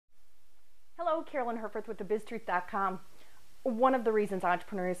Hello, Carolyn Herfurth with thebiztruth.com. One of the reasons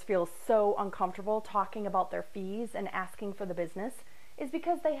entrepreneurs feel so uncomfortable talking about their fees and asking for the business is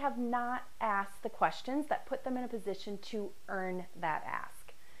because they have not asked the questions that put them in a position to earn that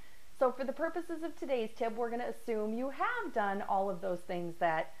ask. So for the purposes of today's tip, we're going to assume you have done all of those things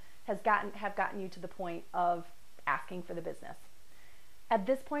that have gotten you to the point of asking for the business. At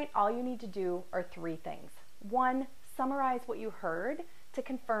this point, all you need to do are three things. One, summarize what you heard to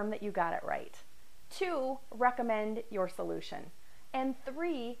confirm that you got it right. Two, recommend your solution. And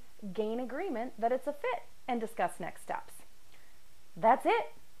three, gain agreement that it's a fit and discuss next steps. That's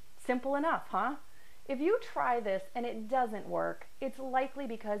it. Simple enough, huh? If you try this and it doesn't work, it's likely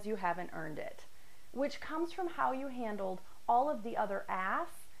because you haven't earned it, which comes from how you handled all of the other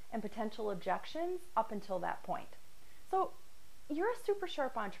asks and potential objections up until that point. So you're a super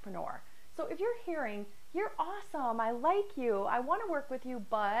sharp entrepreneur. So if you're hearing, you're awesome, I like you, I want to work with you,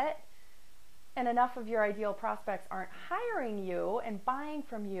 but, and enough of your ideal prospects aren't hiring you and buying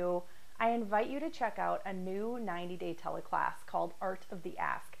from you, I invite you to check out a new 90-day teleclass called Art of the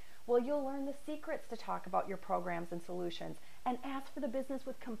Ask, where you'll learn the secrets to talk about your programs and solutions and ask for the business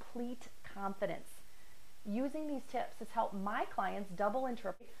with complete confidence. Using these tips has helped my clients double and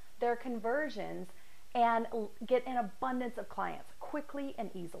triple their conversions and get an abundance of clients quickly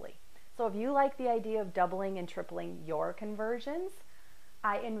and easily. So if you like the idea of doubling and tripling your conversions,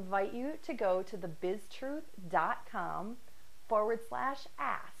 I invite you to go to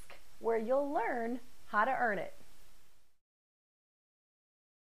thebiztruth.com/ask, where you'll learn how to earn it.